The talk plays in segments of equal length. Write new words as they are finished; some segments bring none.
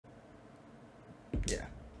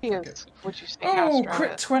is, would you say? Oh,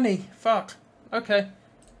 crit 20. Fuck. Okay.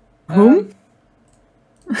 Whom?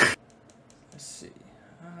 Let's see.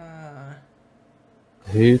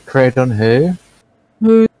 Who crit on who?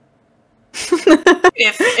 Who?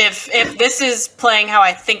 If this is playing how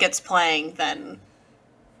I think it's playing, then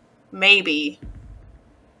maybe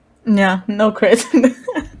Yeah, no crit.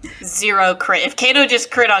 0 crit. If Kato just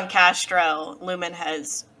crit on Castro, Lumen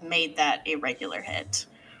has made that a regular hit.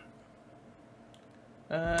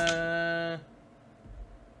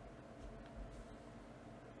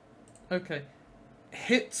 Okay.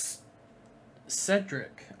 Hits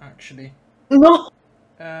Cedric, actually. No.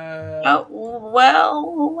 Oh,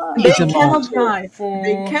 well... They cannot die. For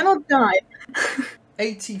They cannot die.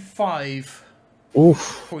 85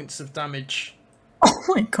 Oof. points of damage. Oh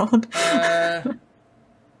my god. That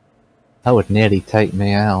would nearly take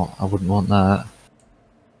me out. I wouldn't want that.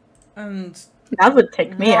 And That would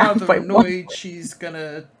take me out. rather by annoyed, one. she's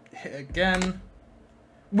gonna hit again.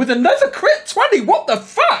 With another crit 20! What the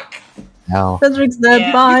fuck? Hell. Cedric's dead,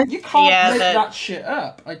 Yeah. bye. You can't Yeah, make that- that shit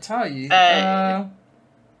up, I tell you.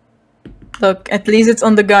 Look, at least it's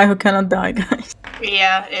on the guy who cannot die, guys.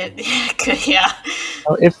 Yeah, yeah.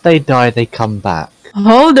 Well, if they die, they come back.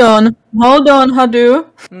 Hold on, Hadu.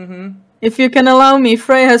 Mm-hmm. If you can allow me,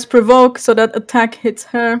 Frey has provoke so that attack hits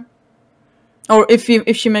her. Or if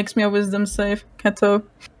she makes me a wisdom save, Kato.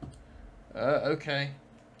 Okay.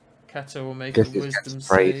 Kato will make Guess a it's wisdom just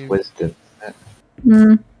Frey's save. wisdom.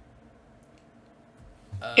 Hmm.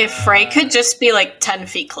 If Frey could just be like 10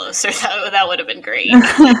 feet closer, that would have been great.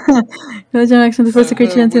 Action to So first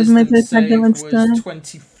creature her until wisdom melee attack save damage was done.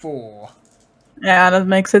 24. Yeah, that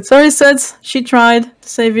makes it. Sorry, Sets. She tried to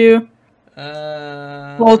save you.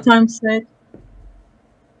 All time save.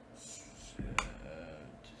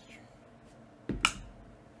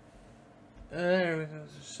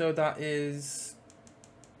 So that is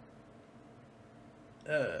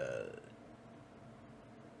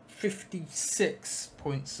 56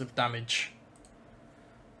 points of damage.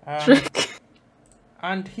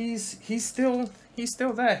 And he's still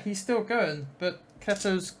there. He's still going, but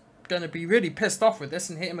Keto's gonna be really pissed off with this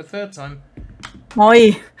and hit him a third time.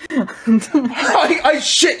 Oi. I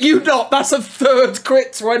shit you not. That's a third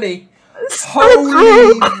crit 20.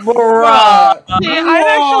 Holy fuck! See, I'm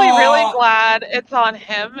actually really glad it's on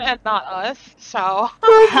him and not us. So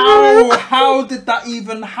How did that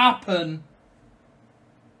even happen?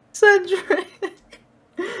 Cedric.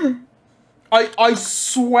 I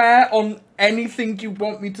swear on anything you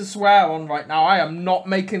want me to swear on right now. I am not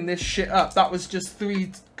making this shit up. That was just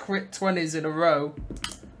 3 crit 20s in a row.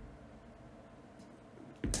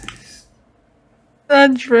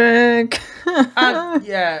 Cedric. And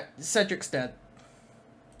yeah, Cedric's dead.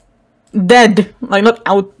 Dead. Like, not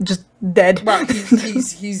out, just dead. Well,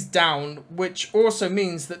 he's down, which also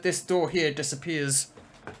means that this door here disappears.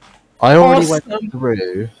 I already Awesome. went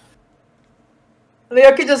through.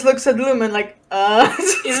 Leoki just looks at Lumen like,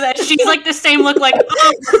 She's like the same look like,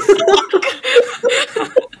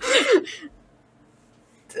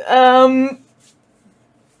 oh,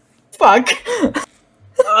 fuck.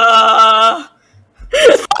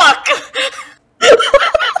 Fuck!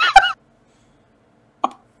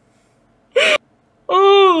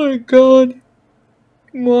 Oh my god.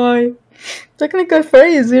 Why? Technically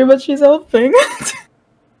Frey is here, but she's helping.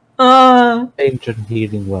 Ancient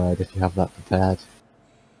healing word if you have that prepared.